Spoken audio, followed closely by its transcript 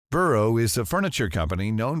Burrow is a furniture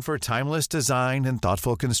company known for timeless design and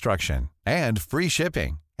thoughtful construction, and free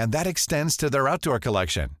shipping, and that extends to their outdoor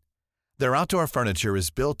collection. Their outdoor furniture is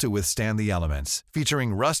built to withstand the elements,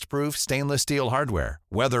 featuring rust-proof stainless steel hardware,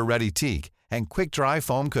 weather-ready teak, and quick-dry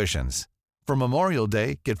foam cushions. For Memorial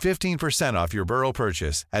Day, get 15% off your Burrow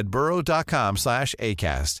purchase at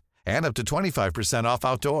burrow.com/acast, and up to 25% off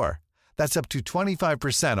outdoor. That's up to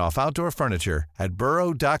 25% off outdoor furniture at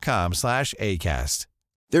burrow.com/acast.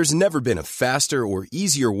 There's never been a faster or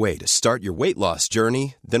easier way to start your weight loss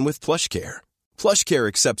journey than with PlushCare. PlushCare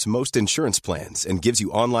accepts most insurance plans and gives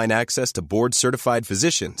you online access to board-certified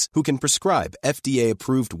physicians who can prescribe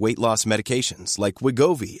FDA-approved weight loss medications like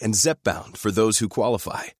Wegovy and Zepbound for those who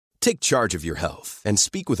qualify. Take charge of your health and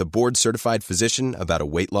speak with a board-certified physician about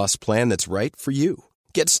a weight loss plan that's right for you.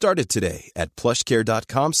 Get started today at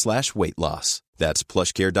plushcare.com/weightloss. That's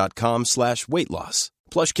plushcare.com/weightloss.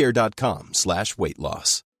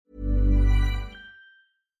 plushcare.com/weightloss.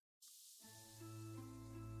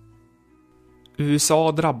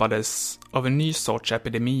 USA drabbades av en ny sorts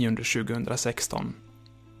epidemi under 2016.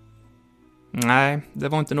 Nej, det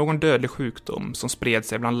var inte någon dödlig sjukdom som spred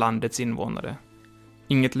sig bland landets invånare.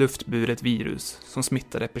 Inget luftburet virus som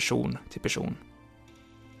smittade person till person.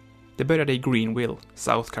 Det började i Greenville,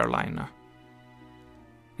 South Carolina.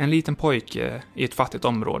 En liten pojke i ett fattigt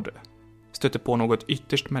område stötte på något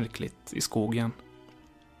ytterst märkligt i skogen.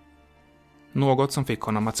 Något som fick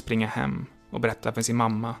honom att springa hem och berätta för sin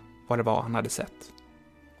mamma vad det var han hade sett.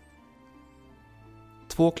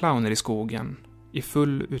 2 clowner i skogen, i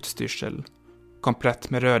full utstyrsel, komplett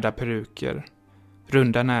med röda peruker,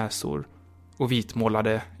 runda näsor och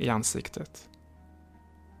vitmålade i ansiktet.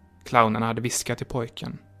 Clownerna hade viskat till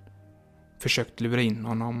pojken, försökt lura in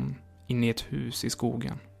honom in i ett hus i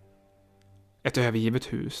skogen. Ett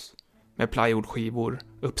övergivet hus med plywoodskivor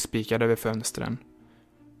uppspikade över fönstren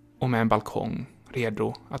och med en balkong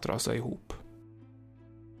redo att rasa ihop.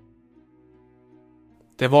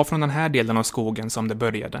 Det var från den här delen av skogen som det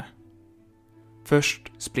började.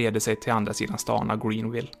 Först spred det sig till andra sidan stan av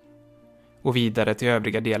Greenville och vidare till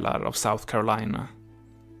övriga delar av South Carolina.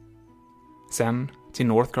 Sen till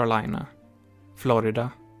North Carolina,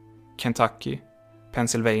 Florida, Kentucky,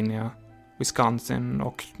 Pennsylvania, Wisconsin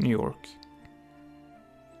och New York.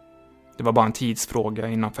 Det var bara en tidsfråga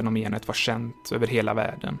innan fenomenet var känt över hela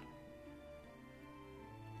världen.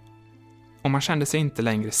 Och man kände sig inte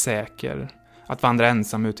längre säker att vandra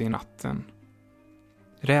ensam ute i natten.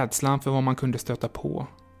 Rädslan för vad man kunde stöta på.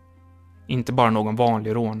 Inte bara någon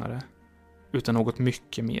vanlig rånare, utan något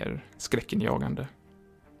mycket mer skräckinjagande.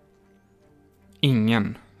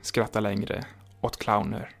 Ingen skrattar längre åt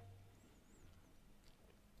clowner.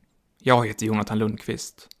 Jag heter Jonathan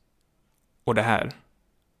Lundqvist. Och det här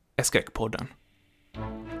är Skräckpodden.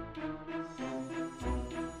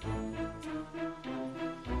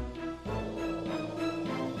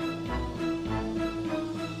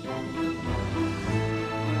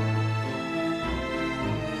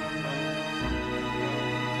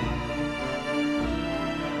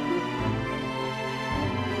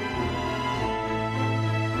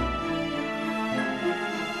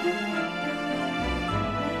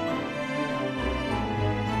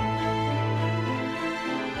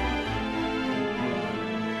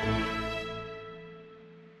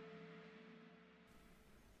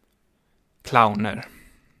 Clowner.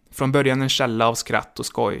 Från början en källa av skratt och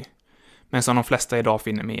skoj, men som de flesta idag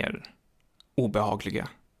finner mer obehagliga.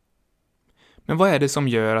 Men vad är det som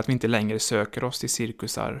gör att vi inte längre söker oss till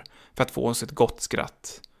cirkusar för att få oss ett gott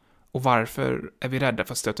skratt? Och varför är vi rädda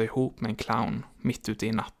för att stöta ihop med en clown mitt ute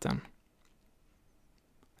i natten?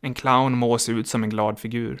 En clown må se ut som en glad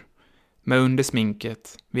figur, men under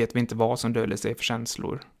sminket vet vi inte vad som döljer sig för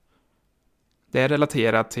känslor. Det är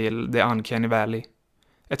relaterat till The Uncanny Valley.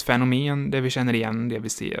 Ett fenomen där vi känner igen det vi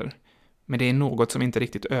ser, men det är något som inte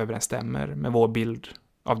riktigt överensstämmer med vår bild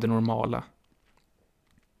av det normala.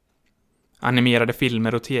 Animerade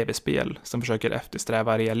filmer och tv-spel som försöker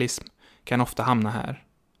eftersträva realism kan ofta hamna här.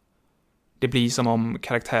 Det blir som om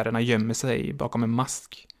karaktärerna gömmer sig bakom en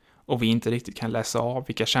mask och vi inte riktigt kan läsa av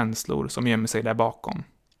vilka känslor som gömmer sig där bakom.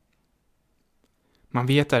 Man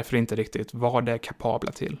vet därför inte riktigt vad det är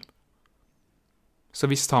kapabla till. Så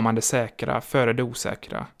visst tar man det säkra före det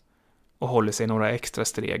osäkra och håller sig några extra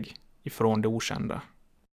steg ifrån det okända.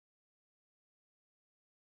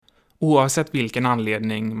 Oavsett vilken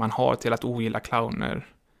anledning man har till att ogilla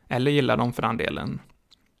clowner, eller gilla dem för andelen,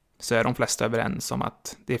 så är de flesta överens om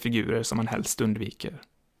att det är figurer som man helst undviker.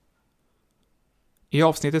 I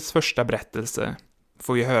avsnittets första berättelse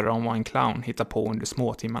får vi höra om vad en clown hittar på under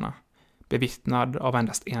småtimmarna, bevittnad av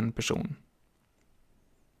endast en person.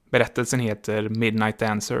 Berättelsen heter Midnight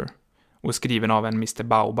Dancer och är skriven av en Mr.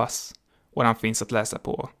 Baubas och den finns att läsa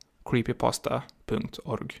på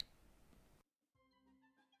creepypasta.org.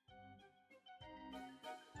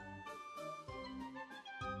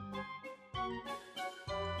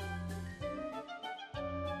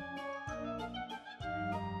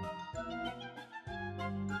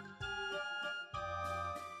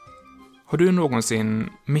 Har du någonsin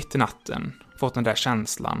mitt i natten fått den där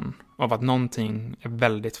känslan av att någonting är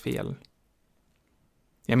väldigt fel?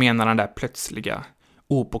 Jag menar den där plötsliga,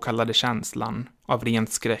 opåkallade känslan av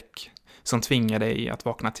rent skräck som tvingar dig att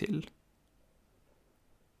vakna till.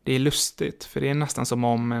 Det är lustigt, för det är nästan som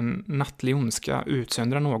om en nattlig ondska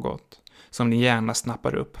utsöndrar något som din hjärna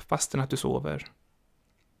snappar upp fastän att du sover.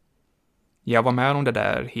 Jag var med om det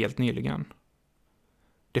där helt nyligen.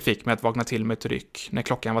 Det fick mig att vakna till med ett ryck när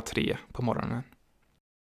klockan var 3 på morgonen.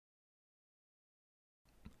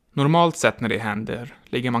 Normalt sett när det händer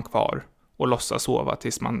ligger man kvar och låtsas sova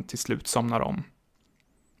tills man till slut somnar om.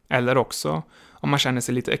 Eller också, om man känner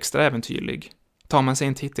sig lite extra äventyrlig, tar man sig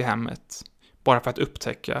en titt i hemmet bara för att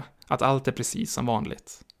upptäcka att allt är precis som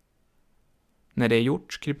vanligt. När det är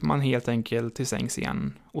gjort kryper man helt enkelt till sängs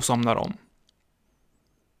igen och somnar om.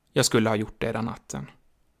 Jag skulle ha gjort det den natten.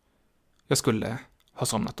 Jag skulle ha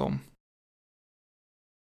somnat om.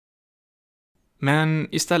 Men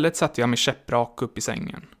istället satte jag mig käpprak upp i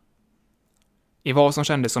sängen. I vad som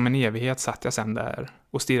kändes som en evighet satt jag sedan där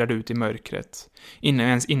och stirrade ut i mörkret innan jag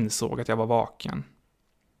ens insåg att jag var vaken.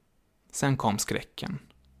 Sen kom skräcken.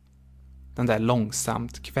 Den där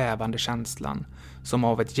långsamt kvävande känslan som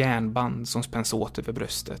av ett järnband som spänns åt över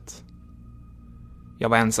bröstet. Jag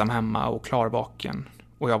var ensam hemma och klarvaken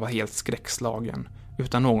och jag var helt skräckslagen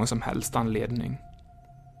utan någon som helst anledning.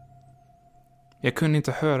 Jag kunde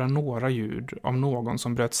inte höra några ljud av någon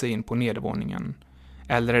som bröt sig in på nedervåningen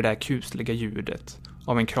eller det där kusliga ljudet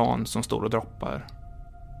av en kran som står och droppar.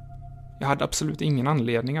 Jag hade absolut ingen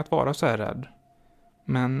anledning att vara så här rädd,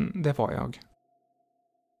 men det var jag.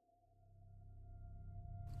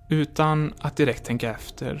 Utan att direkt tänka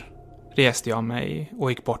efter reste jag mig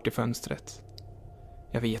och gick bort till fönstret.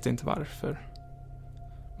 Jag vet inte varför.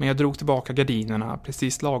 Men jag drog tillbaka gardinerna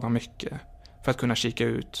precis lagom mycket för att kunna kika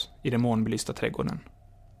ut i den månbelysta trädgården.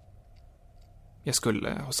 Jag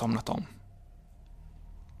skulle ha somnat om.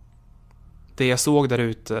 Det jag såg där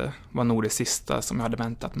ute var nog det sista som jag hade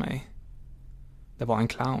väntat mig. Det var en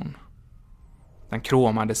clown. Den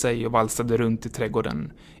kråmade sig och valsade runt i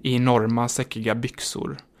trädgården i enorma säckiga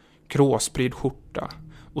byxor, gråspridd skjorta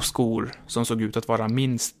och skor som såg ut att vara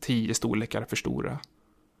minst 10 storlekar för stora.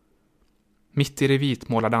 Mitt i det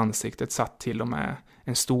vitmålade ansiktet satt till och med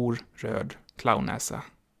en stor röd clownnäsa.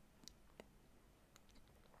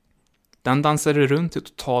 Den dansade runt i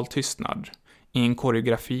total tystnad i en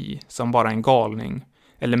koreografi som bara en galning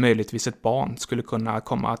eller möjligtvis ett barn skulle kunna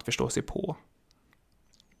komma att förstå sig på.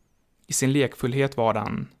 I sin lekfullhet var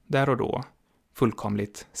den, där och då,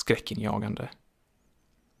 fullkomligt skräckinjagande.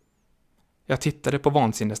 Jag tittade på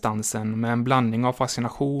vansinnesdansen med en blandning av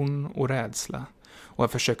fascination och rädsla och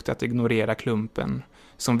jag försökte att ignorera klumpen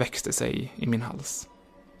som växte sig i min hals.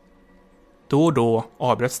 Då och då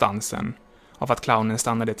avbröts dansen av att clownen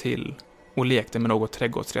stannade till och lekte med något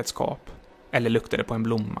trädgårdsredskap eller luktade på en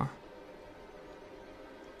blomma.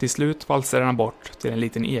 Till slut valsade han bort till en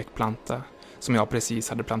liten ekplanta som jag precis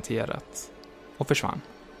hade planterat och försvann.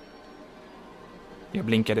 Jag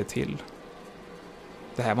blinkade till.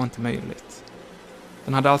 Det här var inte möjligt.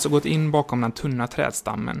 Den hade alltså gått in bakom den tunna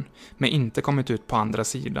trädstammen men inte kommit ut på andra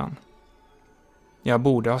sidan. Jag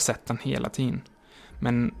borde ha sett den hela tiden,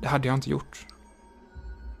 men det hade jag inte gjort.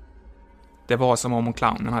 Det var som om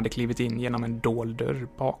clownen hade klivit in genom en dold dörr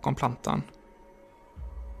bakom plantan.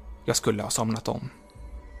 Jag skulle ha somnat om.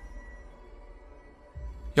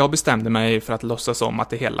 Jag bestämde mig för att låtsas om att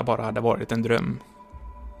det hela bara hade varit en dröm.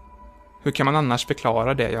 Hur kan man annars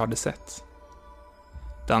förklara det jag hade sett?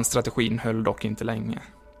 Den strategin höll dock inte länge.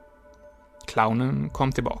 Clownen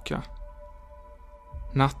kom tillbaka.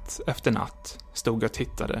 Natt efter natt stod jag och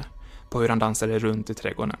tittade på hur han dansade runt i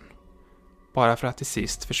trädgården. Bara för att till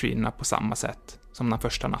sist försvinna på samma sätt som den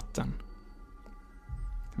första natten.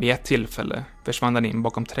 Vid ett tillfälle försvann han in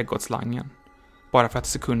bakom trädgårdsslangen. Bara för att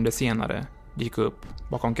sekunder senare dyka upp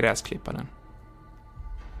bakom gräsklipparen.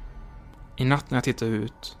 I natt när jag tittade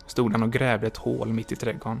ut stod han och grävde ett hål mitt i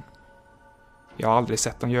trädgården. Jag har aldrig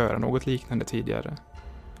sett honom göra något liknande tidigare.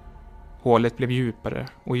 Hålet blev djupare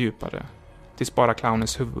och djupare tills bara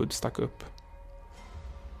clownens huvud stack upp.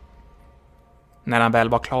 När han väl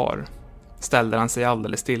var klar ställde han sig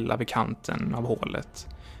alldeles stilla vid kanten av hålet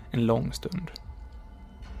en lång stund.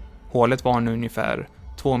 Hålet var nu ungefär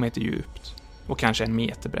 2 meter djupt och kanske 1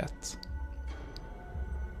 meter brett.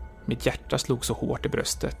 Mitt hjärta slog så hårt i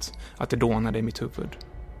bröstet att det dånade i mitt huvud.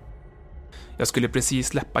 Jag skulle precis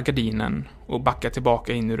släppa gardinen och backa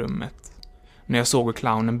tillbaka in i rummet när jag såg hur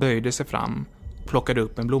clownen böjde sig fram och plockade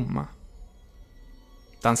upp en blomma.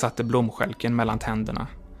 Han satte blomskälken mellan tänderna,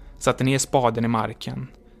 satte ner spaden i marken,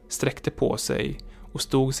 sträckte på sig och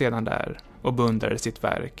stod sedan där och beundrade sitt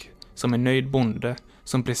verk som en nöjd bonde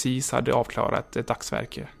som precis hade avklarat ett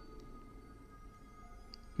dagsverke.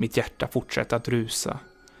 Mitt hjärta fortsatte att rusa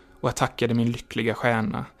och jag tackade min lyckliga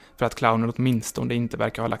stjärna för att clownen åtminstone inte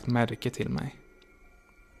verkar ha lagt märke till mig.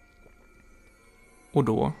 Och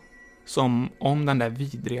då, som om den där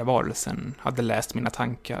vidriga varelsen hade läst mina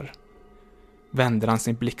tankar, vände han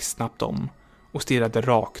sin blick snabbt om och stirrade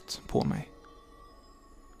rakt på mig.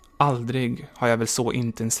 Aldrig har jag väl så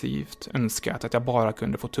intensivt önskat att jag bara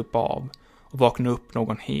kunde få tuppa av och vakna upp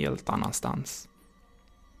någon helt annanstans.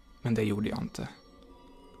 Men det gjorde jag inte.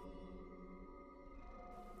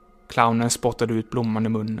 Clownen spottade ut blomman i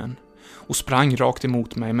munnen och sprang rakt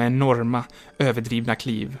emot mig med enorma, överdrivna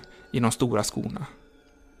kliv i de stora skorna.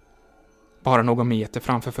 Bara någon meter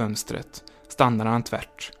framför fönstret stannade han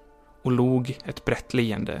tvärt och log ett brett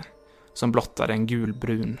leende som blottade en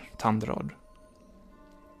gulbrun tandrad.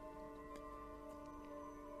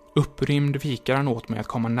 Upprymd vikade han åt mig att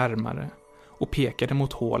komma närmare och pekade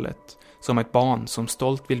mot hålet som ett barn som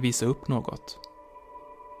stolt vill visa upp något.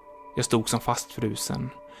 Jag stod som fastfrusen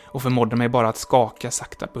och förmådde mig bara att skaka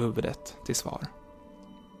sakta på huvudet till svar.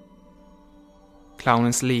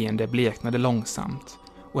 Clownens leende bleknade långsamt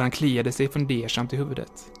och han kliade sig fundersamt i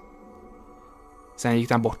huvudet. Sen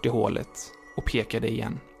gick han bort i hålet och pekade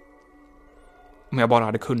igen. Om jag bara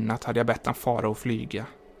hade kunnat hade jag bett han fara och flyga.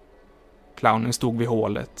 Clownen stod vid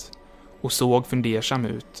hålet och såg fundersam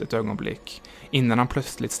ut ett ögonblick innan han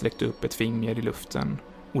plötsligt sträckte upp ett finger i luften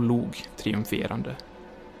och log triumferande.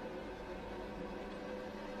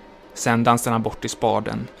 Sen dansade han bort till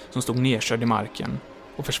spaden som stod nedkörd i marken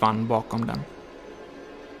och försvann bakom den.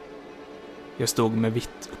 Jag stod med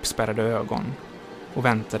vitt uppspärrade ögon och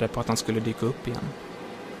väntade på att han skulle dyka upp igen.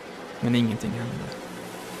 Men ingenting hände.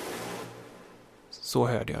 Så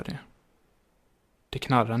hörde jag det. Det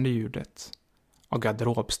knarrande ljudet av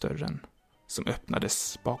garderobsdörren som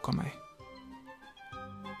öppnades bakom mig.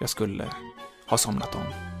 Jag skulle ha somnat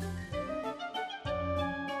om.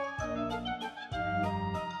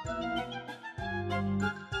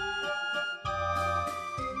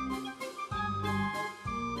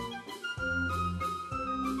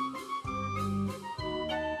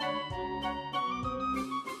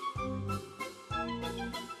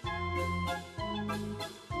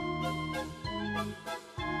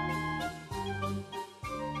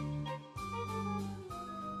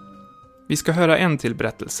 Vi ska höra en till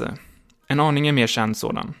berättelse, en aningen mer känd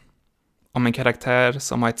sådan, om en karaktär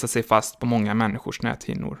som har etsat sig fast på många människors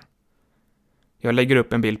näthinnor. Jag lägger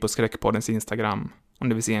upp en bild på Skräckpoddens Instagram om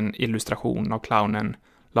du vill se en illustration av clownen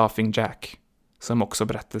Laughing Jack, som också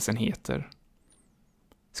berättelsen heter.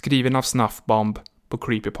 Skriven av Snuffbomb på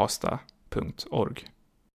creepypasta.org.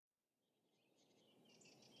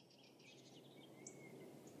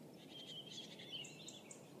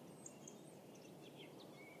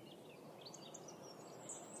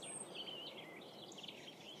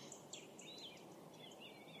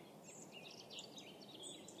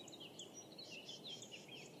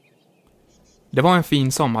 Det var en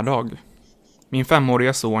fin sommardag. Min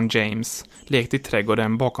 5-åriga son James lekte i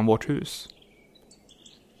trädgården bakom vårt hus.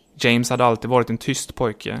 James hade alltid varit en tyst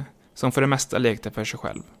pojke som för det mesta lekte för sig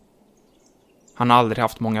själv. Han har aldrig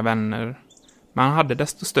haft många vänner, men han hade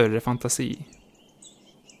desto större fantasi.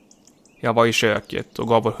 Jag var i köket och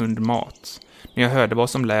gav vår hund mat när jag hörde vad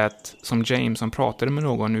som lät som James som pratade med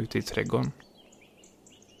någon ute i trädgården.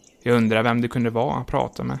 Jag undrade vem det kunde vara han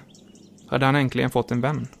pratade med. Hade han äntligen fått en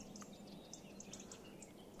vän?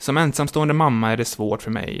 Som ensamstående mamma är det svårt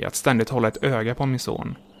för mig att ständigt hålla ett öga på min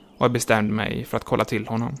son och jag bestämde mig för att kolla till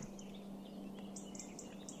honom.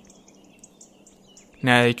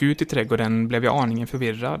 När jag gick ut i trädgården blev jag aningen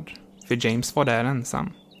förvirrad, för James var där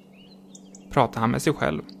ensam. Pratade han med sig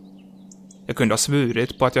själv? Jag kunde ha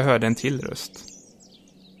svurit på att jag hörde en till röst.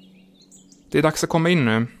 Det är dags att komma in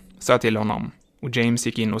nu, sa jag till honom, och James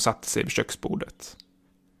gick in och satte sig vid köksbordet.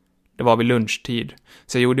 Det var vid lunchtid,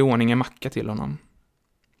 så jag gjorde i ordning en macka till honom.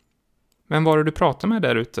 Vem var det du pratade med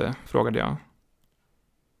där ute? Frågade jag.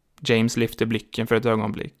 James lyfte blicken för ett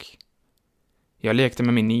ögonblick. Jag lekte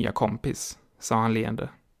med min nya kompis, sa han leende.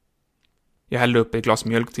 Jag hällde upp ett glas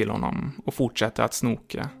mjölk till honom och fortsatte att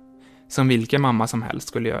snoka, som vilken mamma som helst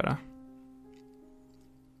skulle göra.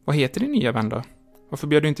 Vad heter din nya vän då? Varför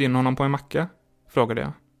bjöd du inte in honom på en macka? Frågade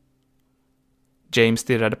jag. James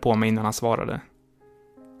stirrade på mig innan han svarade.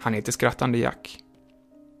 Han heter Skrattande Jack.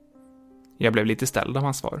 Jag blev lite ställd av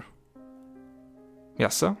hans svar.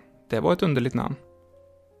 Jaså, det var ett underligt namn.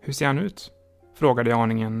 Hur ser han ut? Frågade jag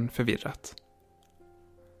aningen förvirrat.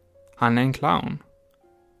 Han är en clown.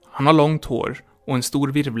 Han har långt hår och en stor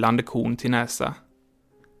virvlande kon till näsa.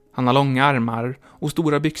 Han har långa armar och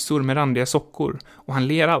stora byxor med randiga sockor och han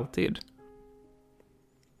ler alltid.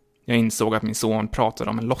 Jag insåg att min son pratade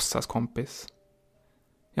om en låtsaskompis.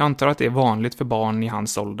 Jag antar att det är vanligt för barn i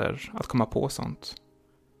hans ålder att komma på sånt.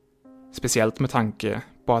 Speciellt med tanke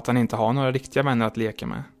på att han inte har några riktiga vänner att leka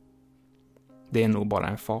med. Det är nog bara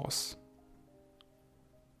en fas.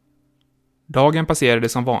 Dagen passerade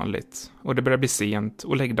som vanligt och det började bli sent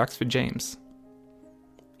och läggdags för James.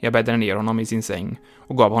 Jag bäddade ner honom i sin säng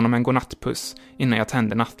och gav honom en godnattpuss innan jag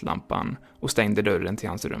tände nattlampan och stängde dörren till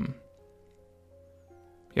hans rum.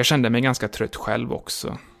 Jag kände mig ganska trött själv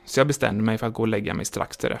också, så jag bestämde mig för att gå och lägga mig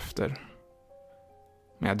strax därefter.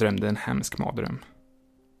 Men jag drömde en hemsk mardröm.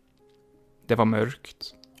 Det var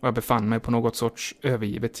mörkt och jag befann mig på något sorts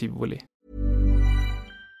övergivet tivoli.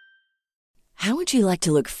 How would you like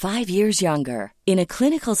to look 5 years younger? In a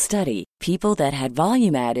clinical study, people that had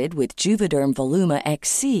volume added with Juvederm Voluma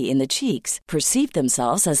XC in the cheeks perceived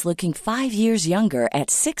themselves as looking 5 years younger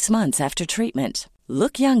at 6 months after treatment.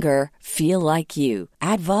 Look younger, feel like you.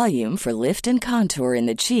 Add volume for lift and contour in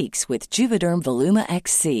the cheeks with Juvederm Voluma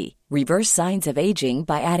XC. Reverse signs of aging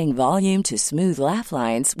by adding volume to smooth laugh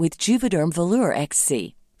lines with Juvederm Volure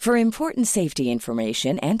XC. For important safety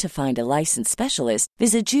information and to find a licensed specialist,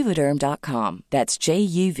 visit Juvederm.com. That's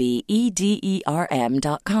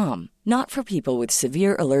JUVEDERM.com. Not for people with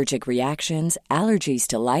severe allergic reactions, allergies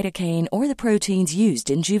to lidocaine, or the proteins used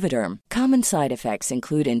in Juvederm. Common side effects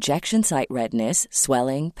include injection site redness,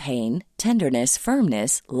 swelling, pain, tenderness,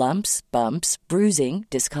 firmness, lumps, bumps, bruising,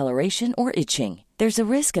 discoloration, or itching. There's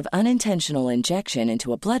a risk of unintentional injection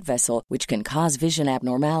into a blood vessel, which can cause vision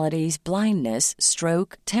abnormalities, blindness,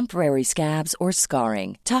 stroke, temporary scabs, or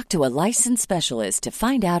scarring. Talk to a licensed specialist to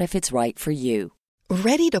find out if it's right for you.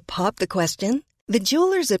 Ready to pop the question? The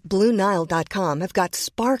jewelers at BlueNile.com have got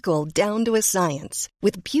sparkle down to a science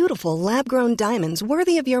with beautiful lab-grown diamonds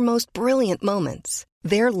worthy of your most brilliant moments.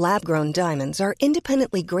 Their lab-grown diamonds are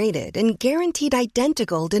independently graded and guaranteed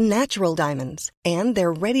identical to natural diamonds, and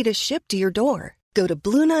they're ready to ship to your door. Go to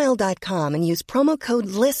BlueNile.com and use promo code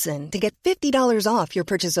LISTEN to get $50 off your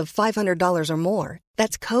purchase of $500 or more.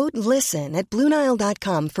 That's code LISTEN at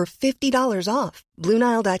BlueNile.com for $50 off.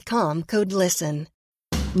 BlueNile.com, code LISTEN.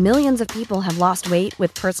 Millions of people have lost weight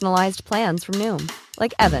with personalized plans from Noom.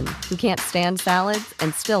 Like Evan, who can't stand salads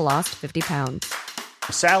and still lost 50 pounds.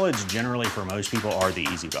 Salads generally for most people are the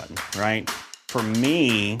easy button, right? For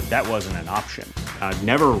me, that wasn't an option. I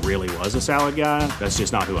never really was a salad guy. That's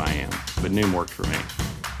just not who I am. But Noom worked for me.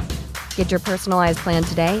 Get your personalized plan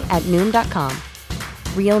today at Noom.com.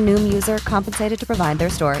 Real Noom user compensated to provide their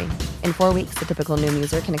story. In 4 weeks, the typical Noom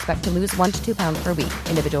user can expect to lose 1 to 2 pounds per week.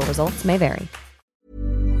 Individual results may vary.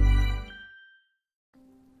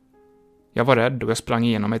 Jag var rädd och jag sprang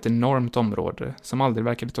igenom ett enormt område som aldrig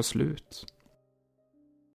verkade ta slut.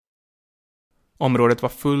 Området var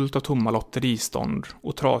fullt av tomma lotteristånd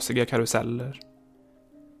och trasiga karuseller.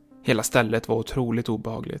 Hela stället var otroligt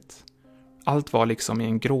obehagligt. Allt var liksom i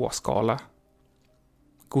en gråskala.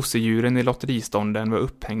 Gosedjuren i lotteristånden var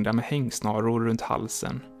upphängda med hängsnaror runt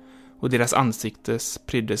halsen och deras ansiktes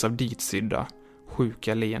pryddes av ditsydda,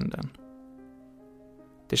 sjuka leenden.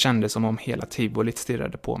 Det kändes som om hela tivolit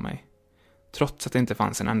stirrade på mig, trots att det inte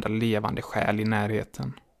fanns en enda levande själ i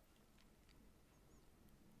närheten.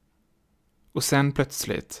 Och sen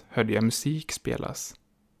plötsligt hörde jag musik spelas.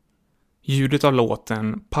 Ljudet av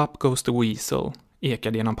låten Pop Goes the Weasel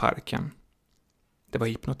ekade genom parken. Det var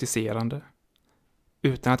hypnotiserande.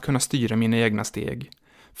 Utan att kunna styra mina egna steg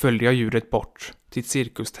följde jag ljudet bort till ett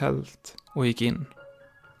cirkustält och gick in.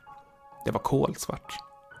 Det var kolsvart.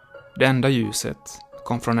 Det enda ljuset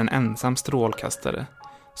kom från en ensam strålkastare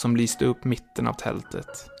som lyste upp mitten av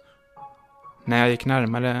tältet. När jag gick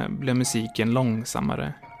närmare blev musiken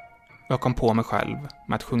långsammare. Jag kom på mig själv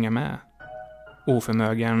med att sjunga med.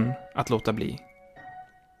 Oförmögen att låta bli.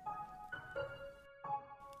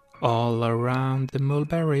 All around the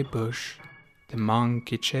mulberry bush the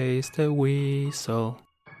monkey chased the weasel.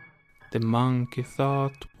 The monkey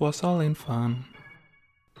thought was all in fun.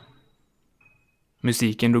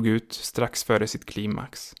 Musiken drog ut strax före sitt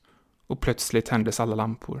klimax och plötsligt tändes alla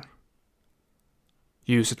lampor.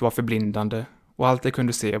 Ljuset var förblindande och allt jag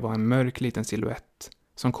kunde se var en mörk liten silhuett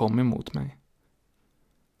som kom emot mig.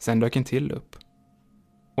 Sen dök en till upp.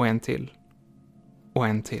 Och en till. Och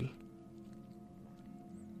en till.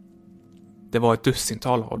 Det var ett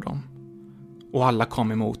dussintal av dem. Och alla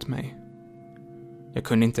kom emot mig. Jag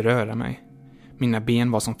kunde inte röra mig. Mina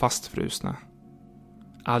ben var som fastfrusna.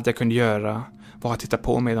 Allt jag kunde göra var att titta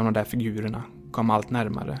på medan de där figurerna kom allt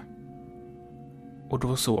närmare. Och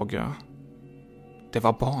då såg jag. Det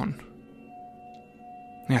var barn.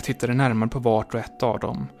 När jag tittade närmare på vart och ett av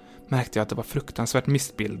dem märkte jag att de var fruktansvärt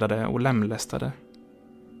missbildade och lemlästade.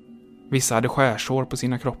 Vissa hade skärsår på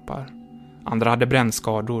sina kroppar. Andra hade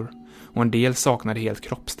brännskador och en del saknade helt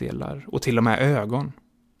kroppsdelar och till och med ögon.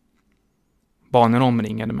 Barnen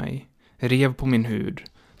omringade mig, rev på min hud,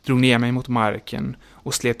 drog ner mig mot marken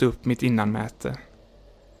och slet upp mitt innanmäte.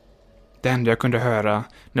 Det enda jag kunde höra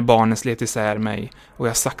när barnen slet isär mig och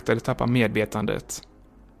jag saktade tappade medvetandet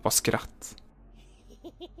var skratt.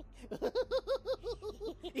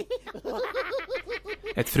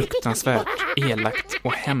 Ett fruktansvärt, elakt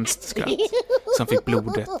och hemskt skratt som fick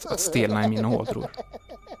blodet att stelna i mina ådror.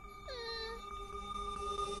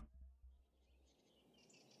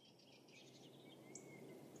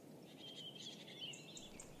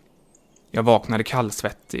 Jag vaknade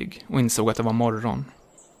kallsvettig och insåg att det var morgon.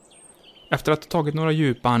 Efter att ha tagit några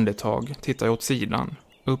djupa andetag tittade jag åt sidan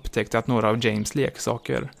och upptäckte att några av James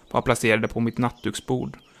leksaker var placerade på mitt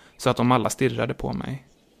nattduksbord så att de alla stirrade på mig.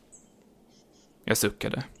 Jag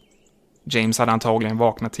suckade. James hade antagligen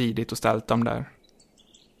vaknat tidigt och ställt dem där.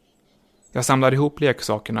 Jag samlade ihop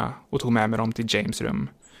leksakerna och tog med mig dem till James rum,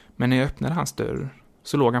 men när jag öppnade hans dörr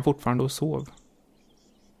så låg han fortfarande och sov.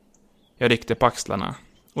 Jag ryckte på axlarna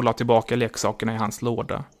och la tillbaka leksakerna i hans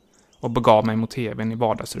låda och begav mig mot tvn i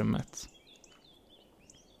vardagsrummet.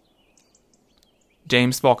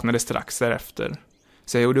 James vaknade strax därefter,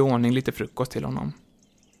 så jag gjorde i ordning lite frukost till honom.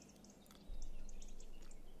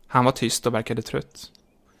 Han var tyst och verkade trött.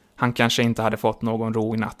 Han kanske inte hade fått någon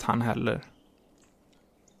ro i natt han heller.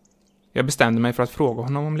 Jag bestämde mig för att fråga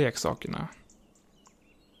honom om leksakerna.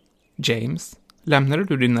 James, lämnade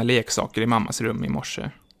du dina leksaker i mammas rum i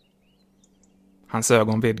morse? Hans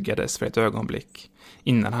ögon vidgades för ett ögonblick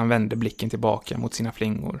innan han vände blicken tillbaka mot sina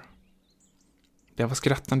flingor. Det var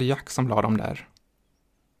skrattande Jack som la dem där.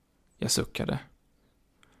 Jag suckade.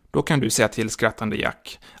 Då kan du säga till skrattande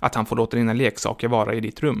Jack att han får låta dina leksaker vara i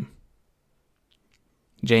ditt rum.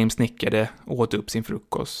 James nickade och åt upp sin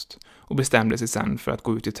frukost och bestämde sig sen för att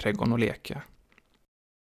gå ut i trädgården och leka.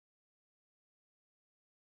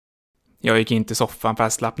 Jag gick in till soffan för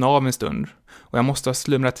att slappna av en stund och jag måste ha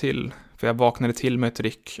slumrat till för jag vaknade till med ett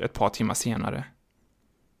ryck ett par timmar senare.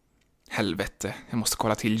 Helvete, jag måste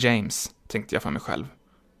kolla till James, tänkte jag för mig själv.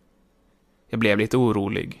 Jag blev lite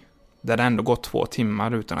orolig. Det hade ändå gått 2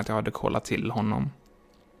 timmar utan att jag hade kollat till honom.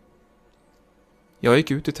 Jag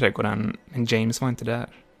gick ut i trädgården, men James var inte där.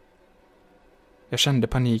 Jag kände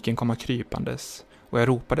paniken komma krypandes och jag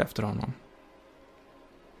ropade efter honom.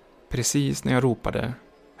 Precis när jag ropade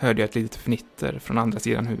hörde jag ett litet fnitter från andra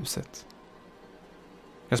sidan huset.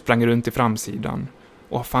 Jag sprang runt i framsidan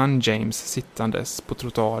och fann James sittandes på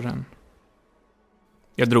trottoaren.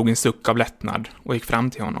 Jag drog en suck av lättnad och gick fram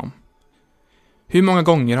till honom. Hur många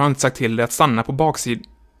gånger har han inte sagt till dig att stanna på baksidan?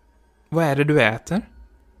 Vad är det du äter?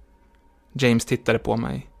 James tittade på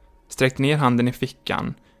mig, sträckte ner handen i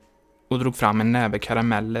fickan och drog fram en näve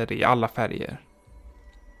karameller i alla färger.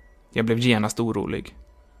 Jag blev genast orolig.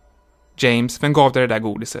 James, vem gav dig det där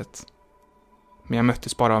godiset? Men jag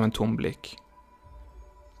möttes bara av en tom blick.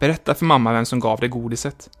 Berätta för mamma vem som gav dig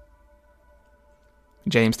godiset.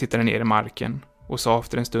 James tittade ner i marken och sa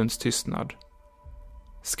efter en stunds tystnad.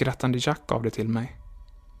 Skrattande Jack gav det till mig.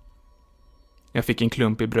 Jag fick en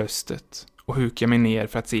klump i bröstet och hukade mig ner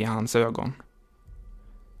för att se hans ögon.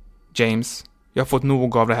 James, jag har fått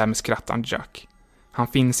nog av det här med skrattande Jack. Han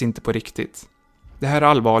finns inte på riktigt. Det här är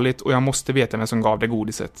allvarligt och jag måste veta vem som gav det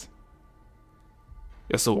godiset.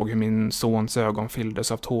 Jag såg hur min sons ögon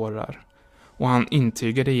fylldes av tårar och han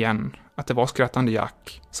intygade igen att det var skrattande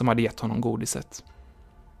Jack som hade gett honom godiset.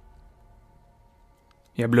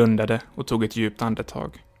 Jag blundade och tog ett djupt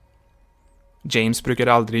andetag. James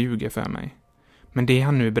brukade aldrig ljuga för mig, men det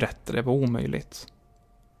han nu berättade var omöjligt.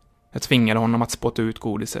 Jag tvingade honom att spotta ut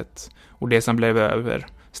godiset och det som blev över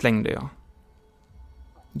slängde jag.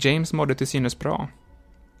 James mådde till synes bra.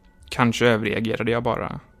 Kanske överreagerade jag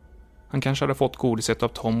bara. Han kanske hade fått godiset av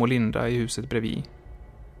Tom och Linda i huset bredvid.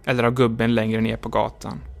 Eller av gubben längre ner på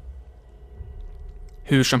gatan.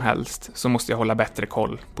 Hur som helst så måste jag hålla bättre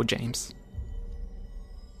koll på James.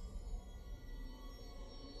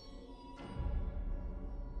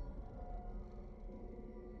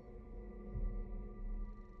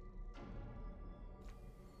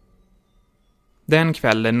 Den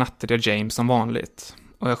kvällen nattade jag James som vanligt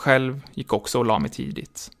och jag själv gick också och la mig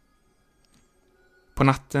tidigt. På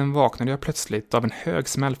natten vaknade jag plötsligt av en hög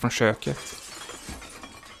smäll från köket.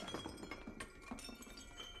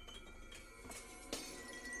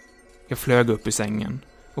 Jag flög upp ur sängen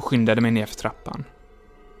och skyndade mig ner för trappan.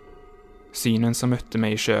 Synen som mötte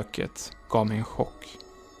mig i köket gav mig en chock.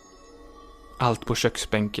 Allt på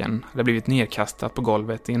köksbänken hade blivit nedkastat på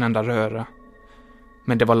golvet i en enda röra.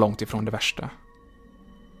 Men det var långt ifrån det värsta.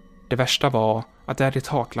 Det värsta var att där i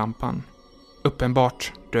taklampan,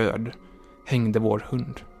 uppenbart död, hängde vår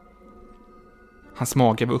hund. Hans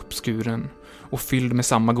mage var uppskuren och fylld med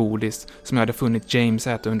samma godis som jag hade funnit James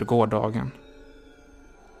äta under gårdagen.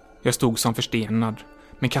 Jag stod som förstenad,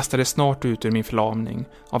 men kastades snart ut ur min förlamning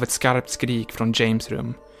av ett skarpt skrik från James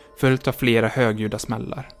rum, följt av flera högljudda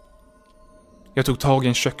smällar. Jag tog tag i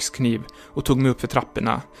en kökskniv och tog mig upp för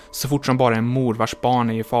trapporna så fort som bara en mor vars barn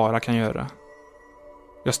är i fara kan göra.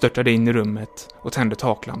 Jag störtade in i rummet och tände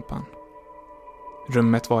taklampan.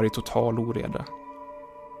 Rummet var i total oreda.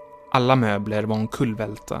 Alla möbler var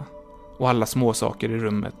omkullvälta och alla småsaker i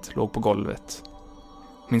rummet låg på golvet.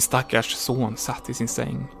 Min stackars son satt i sin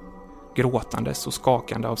säng, gråtandes och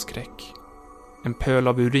skakande av skräck. En pöl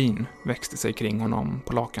av urin växte sig kring honom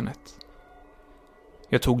på lakanet.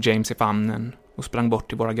 Jag tog James i famnen och sprang bort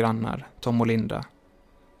till våra grannar, Tom och Linda,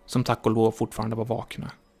 som tack och lov fortfarande var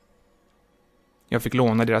vakna. Jag fick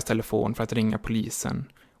låna deras telefon för att ringa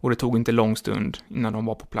polisen och det tog inte lång stund innan de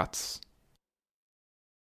var på plats.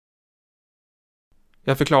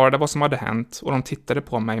 Jag förklarade vad som hade hänt och de tittade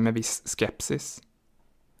på mig med viss skepsis.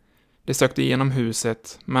 De sökte igenom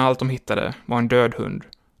huset, men allt de hittade var en död hund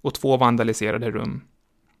och 2 vandaliserade rum.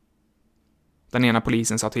 Den ena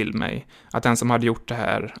polisen sa till mig att den som hade gjort det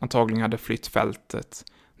här antagligen hade flytt fältet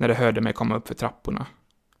när de hörde mig komma upp för trapporna.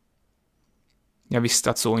 Jag visste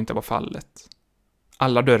att så inte var fallet.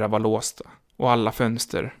 Alla dörrar var låsta och alla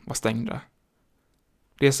fönster var stängda.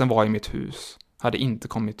 Det som var i mitt hus hade inte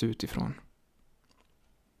kommit utifrån.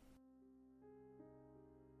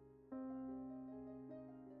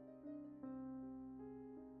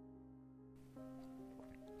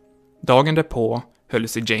 Dagen därpå höll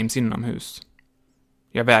sig James inomhus.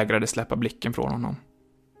 Jag vägrade släppa blicken från honom.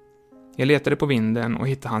 Jag letade på vinden och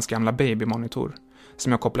hittade hans gamla babymonitor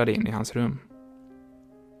som jag kopplade in i hans rum.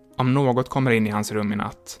 Om något kommer in i hans rum i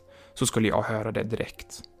natt så skulle jag höra det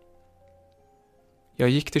direkt. Jag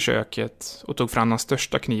gick till köket och tog fram den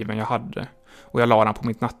största kniven jag hade och jag la den på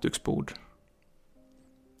mitt nattduksbord.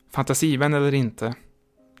 Fantasivän eller inte,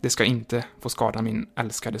 det ska inte få skada min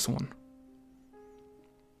älskade son.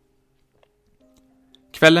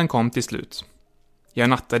 Kvällen kom till slut. Jag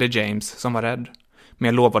nattade James som var rädd, men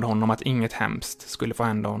jag lovade honom att inget hemskt skulle få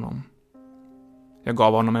hända honom. Jag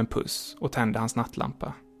gav honom en puss och tände hans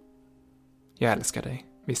nattlampa. Jag älskar dig,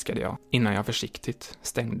 viskade jag, innan jag försiktigt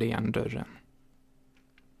stängde igen dörren.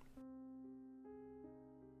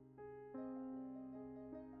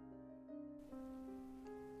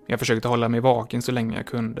 Jag försökte hålla mig vaken så länge jag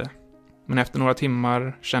kunde, men efter några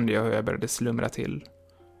timmar kände jag hur jag började slumra till.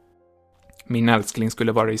 Min älskling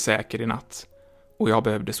skulle vara säker i natt, och jag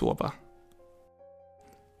behövde sova.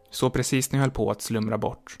 Så precis när jag höll på att slumra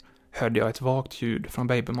bort hörde jag ett vagt ljud från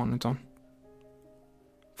babymonitorn.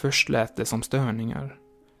 Först lät det som störningar,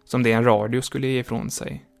 som det en radio skulle ge ifrån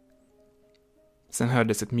sig. Sen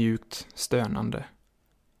hördes ett mjukt stönande.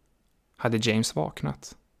 Hade James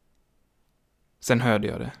vaknat? Sen hörde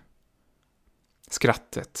jag det.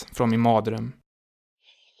 Skrattet från min mardröm.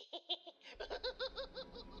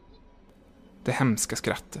 Det hemska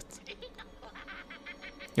skrattet.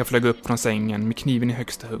 Jag flög upp från sängen med kniven i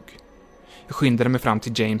högsta hugg. Jag skyndade mig fram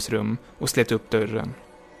till James rum och slet upp dörren.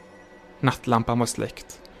 Nattlampan var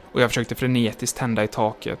släckt och jag försökte frenetiskt tända i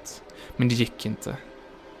taket, men det gick inte.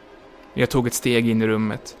 Jag tog ett steg in i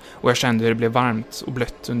rummet och jag kände hur det blev varmt och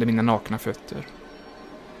blött under mina nakna fötter.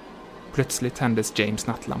 Plötsligt tändes James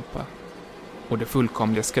nattlampa och det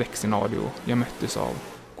fullkomliga skräckscenario jag möttes av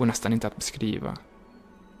går nästan inte att beskriva.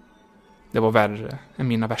 Det var värre än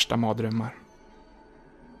mina värsta mardrömmar.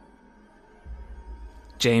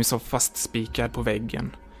 James var fastspikad på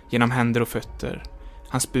väggen, genom händer och fötter.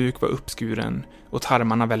 Hans buk var uppskuren och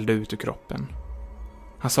tarmarna vällde ut ur kroppen.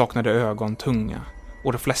 Han saknade ögon, tunga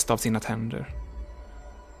och de flesta av sina tänder.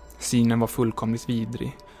 Synen var fullkomligt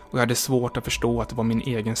vidrig och jag hade svårt att förstå att det var min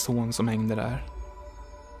egen son som hängde där.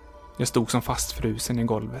 Jag stod som fastfrusen i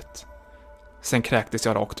golvet. Sen kräktes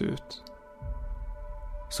jag rakt ut.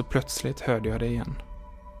 Så plötsligt hörde jag det igen.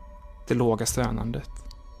 Det låga stönandet.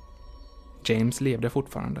 James levde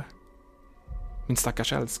fortfarande. Min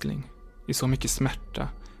stackars älskling, i så mycket smärta,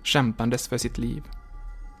 kämpandes för sitt liv.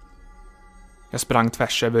 Jag sprang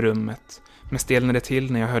tvärs över rummet, men stelnade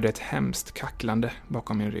till när jag hörde ett hemskt kacklande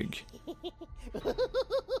bakom min rygg.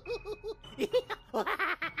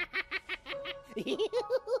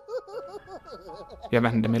 Jag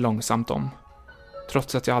vände mig långsamt om.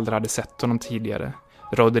 Trots att jag aldrig hade sett honom tidigare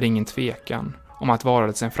rådde det ingen tvekan om att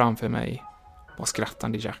varelsen framför mig var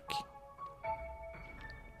skrattande Jack.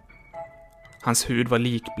 Hans hud var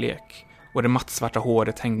likblek och det mattsvarta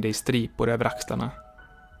håret hängde i stripor över axlarna.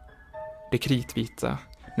 De kritvita,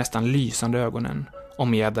 nästan lysande ögonen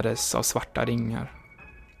omgärdades av svarta ringar.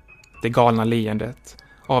 Det galna leendet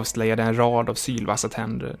avslöjade en rad av sylvassa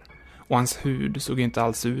tänder och hans hud såg inte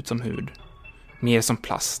alls ut som hud, mer som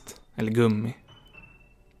plast eller gummi.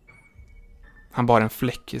 Han bar en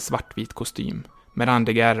fläckig svartvit kostym med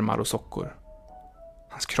randiga ärmar och sockor.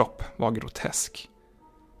 Hans kropp var grotesk.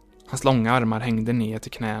 Hans långa armar hängde ner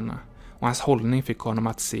till knäna och hans hållning fick honom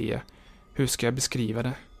att se, hur ska jag beskriva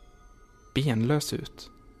det, benlös ut.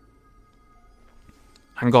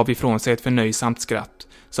 Han gav ifrån sig ett förnöjsamt skratt,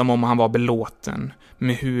 som om han var belåten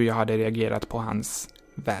med hur jag hade reagerat på hans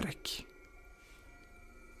verk.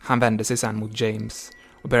 Han vände sig sedan mot James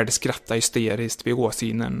och började skratta hysteriskt vid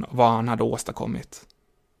åsynen av vad han hade åstadkommit.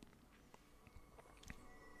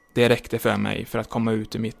 Det räckte för mig för att komma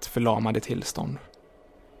ut ur mitt förlamade tillstånd.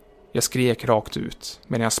 Jag skrek rakt ut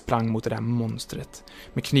medan jag sprang mot det där monstret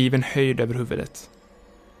med kniven höjd över huvudet.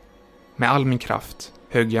 Med all min kraft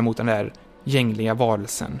högg jag mot den där gängliga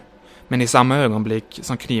varelsen, men i samma ögonblick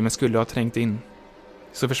som kniven skulle ha trängt in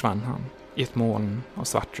så försvann han i ett moln av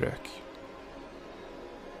svart rök.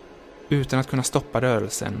 Utan att kunna stoppa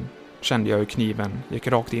rörelsen kände jag hur kniven gick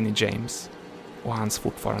rakt in i James och hans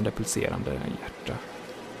fortfarande pulserande hjärta.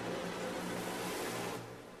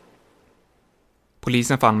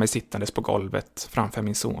 Polisen fann mig sittandes på golvet framför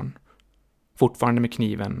min son, fortfarande med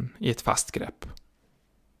kniven i ett fast grepp.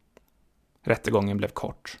 Rättegången blev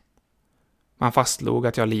kort. Man fastslog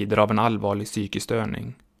att jag lider av en allvarlig psykisk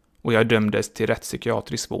störning och jag dömdes till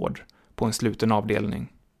rättspsykiatrisk vård på en sluten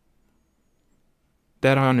avdelning.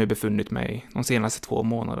 Där har jag nu befunnit mig de senaste 2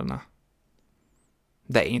 månaderna.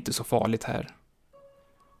 Det är inte så farligt här.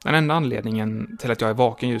 Den enda anledningen till att jag är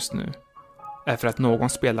vaken just nu är för att någon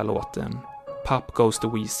spelar låten Pop Goes the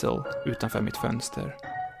Weasel utanför mitt fönster.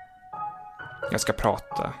 Jag ska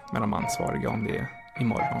prata med de ansvariga om det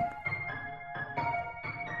imorgon.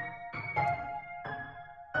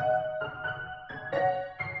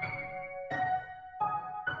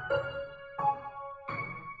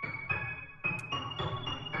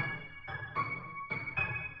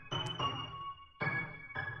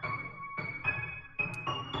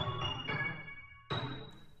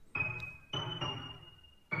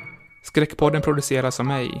 Skräckpodden produceras av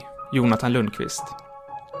mig, Jonathan Lundqvist.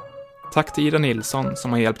 Tack till Ida Nilsson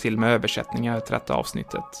som har hjälpt till med översättningar till detta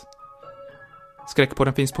avsnittet.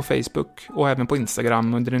 Skräckpodden finns på Facebook och även på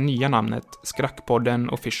Instagram under det nya namnet Skräckpodden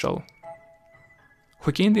Official.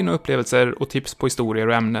 Skicka in dina upplevelser och tips på historier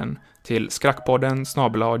och ämnen till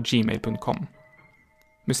skräckpodden@gmail.com.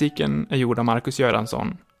 Musiken är gjord av Marcus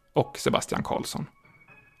Göransson och Sebastian Karlsson.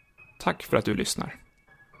 Tack för att du lyssnar.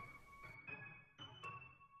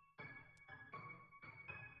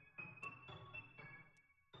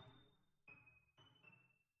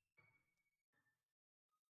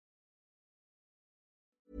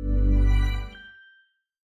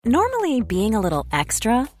 Normally, being a little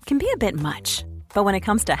extra can be a bit much, but when it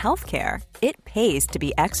comes to healthcare, it pays to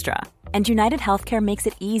be extra. And United Healthcare makes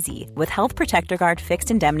it easy with Health Protector Guard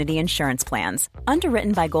fixed indemnity insurance plans.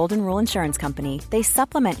 Underwritten by Golden Rule Insurance Company, they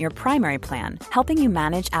supplement your primary plan, helping you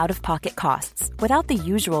manage out-of-pocket costs without the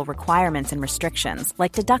usual requirements and restrictions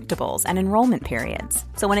like deductibles and enrollment periods.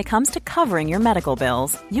 So when it comes to covering your medical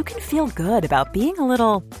bills, you can feel good about being a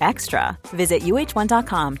little extra. Visit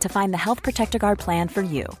uh1.com to find the Health Protector Guard plan for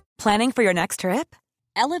you. Planning for your next trip?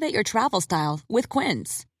 Elevate your travel style with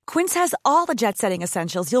Quince. Quince has all the jet-setting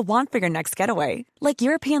essentials you'll want for your next getaway, like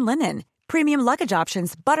European linen, premium luggage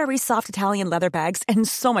options, buttery soft Italian leather bags, and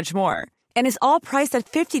so much more. And is all priced at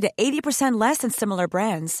 50 to 80% less than similar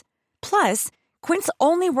brands. Plus, Quince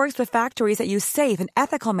only works with factories that use safe and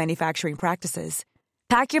ethical manufacturing practices.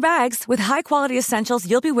 Pack your bags with high-quality essentials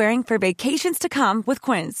you'll be wearing for vacations to come with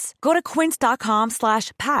Quince. Go to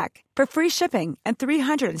quince.com/pack for free shipping and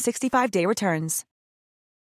 365-day returns.